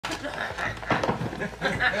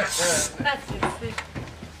That's it.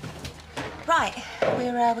 Right,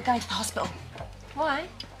 we're going to the hospital. Why?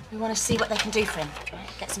 We want to see what they can do for him.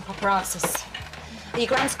 Get some proper answers. Your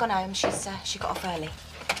grand's gone home. She got off early.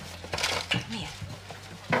 Come here.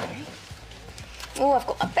 Oh, I've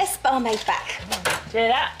got my best barmaid back. Do you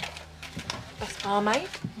hear that? Best barmaid.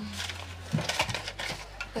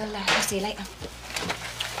 We'll see you later.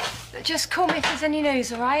 Just call me if there's any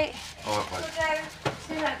news, all right? All right, bye. Okay.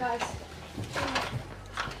 See you later, guys.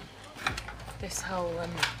 This whole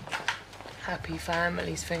happy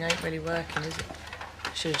families thing ain't really working, is it?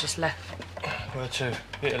 Should have just left. Where to?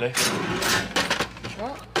 Italy.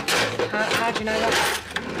 What? How do you know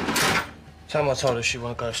that? Tama told us she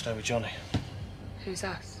won't go stay with Johnny. Who's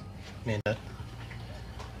us? Me and Dad.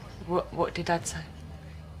 What did Dad say?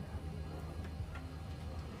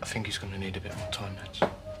 I think he's going to need a bit more time, Ned.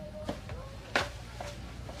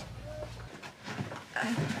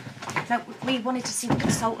 No, we wanted to see the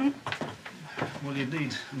consultant. Well, you'd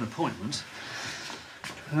need an appointment.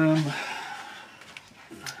 Well,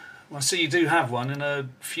 I see you do have one in a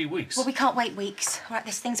few weeks. Well, we can't wait weeks. All right,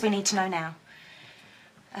 there's things we need to know now.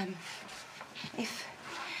 If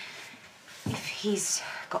he's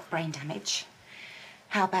got brain damage,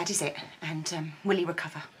 how bad is it? And will he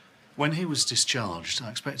recover? When he was discharged, I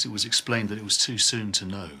expect it was explained that it was too soon to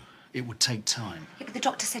know. It would take time. Yeah, but the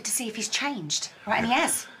doctor said to see if he's changed, right? And he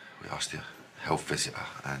has. We asked the health visitor,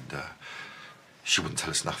 and she wouldn't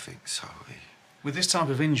tell us nothing, so With this type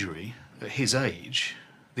of injury, at his age,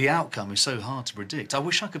 the outcome is so hard to predict. I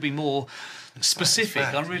wish I could be more specific.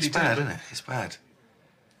 I really do. It's bad, isn't it? It's bad.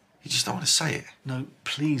 You just don't want to say it. No,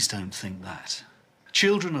 please don't think that.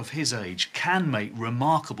 Children of his age can make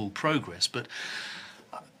remarkable progress, but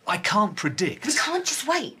I can't predict. We can't just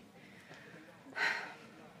wait.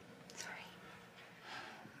 Sorry.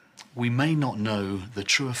 We may not know the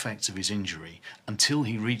true effects of his injury until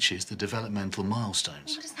he reaches the developmental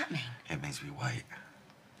milestones. What does that mean? It means we wait.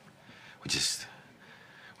 We just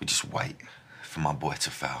wait for my boy to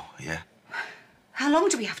fail, yeah? How long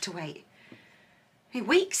do we have to wait? I mean,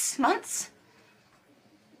 weeks? Months?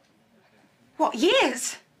 What,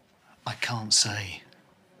 years? I can't say.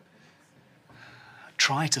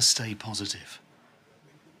 Try to stay positive.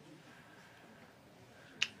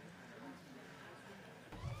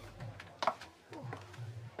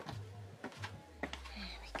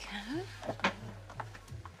 There we go.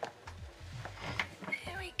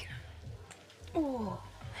 There we go. Oh,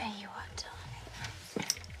 there you are, darling.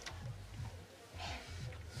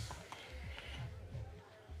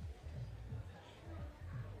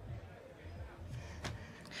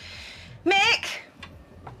 Mick!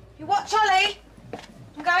 You watch Ollie?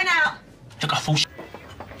 I'm going out. Look, I thought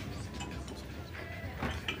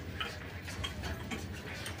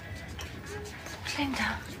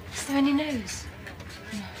Linda, is there any news?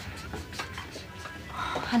 No.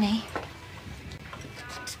 Oh, honey.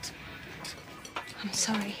 I'm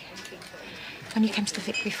sorry. When you came to the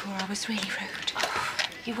Vic before, I was really rude. Oh,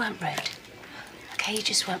 you weren't rude. OK, you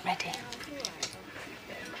just weren't ready.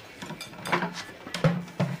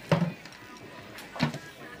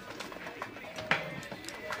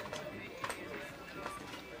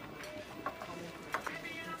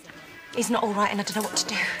 He's not all right and I don't know what to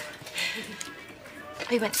do.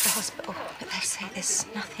 We went to the hospital, but they say there's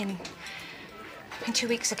nothing. I mean, 2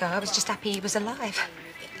 weeks ago, I was just happy he was alive.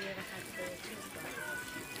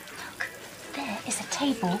 Look, there is a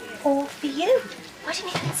table all for you. Why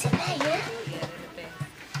didn't you even sit there, yeah?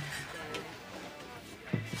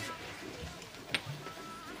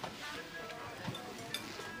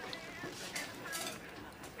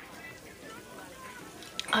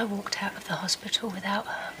 I walked out of the hospital without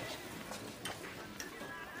her.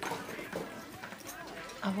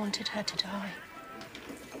 I wanted her to die.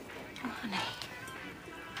 Oh, honey.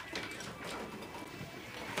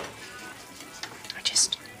 It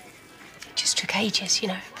just took ages, you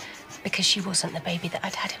know, because she wasn't the baby that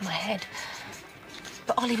I'd had in my head.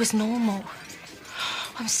 But Ollie was normal.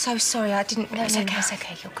 I'm so sorry I didn't... No, it's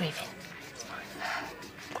okay, you're grieving.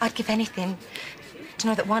 I'd give anything to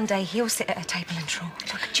know that one day he'll sit at a table and draw.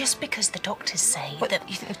 Look, just because the doctors say What, that...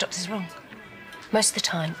 you think the doctor's wrong? Most of the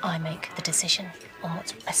time, I make the decision on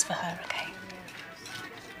what's best for her, OK?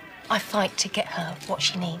 I fight to get her what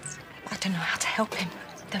she needs. I don't know how to help him.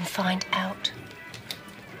 Then find out.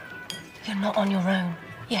 You're not on your own.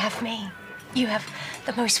 You have me. You have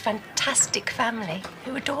the most fantastic family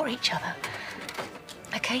who adore each other.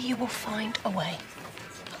 OK, you will find a way.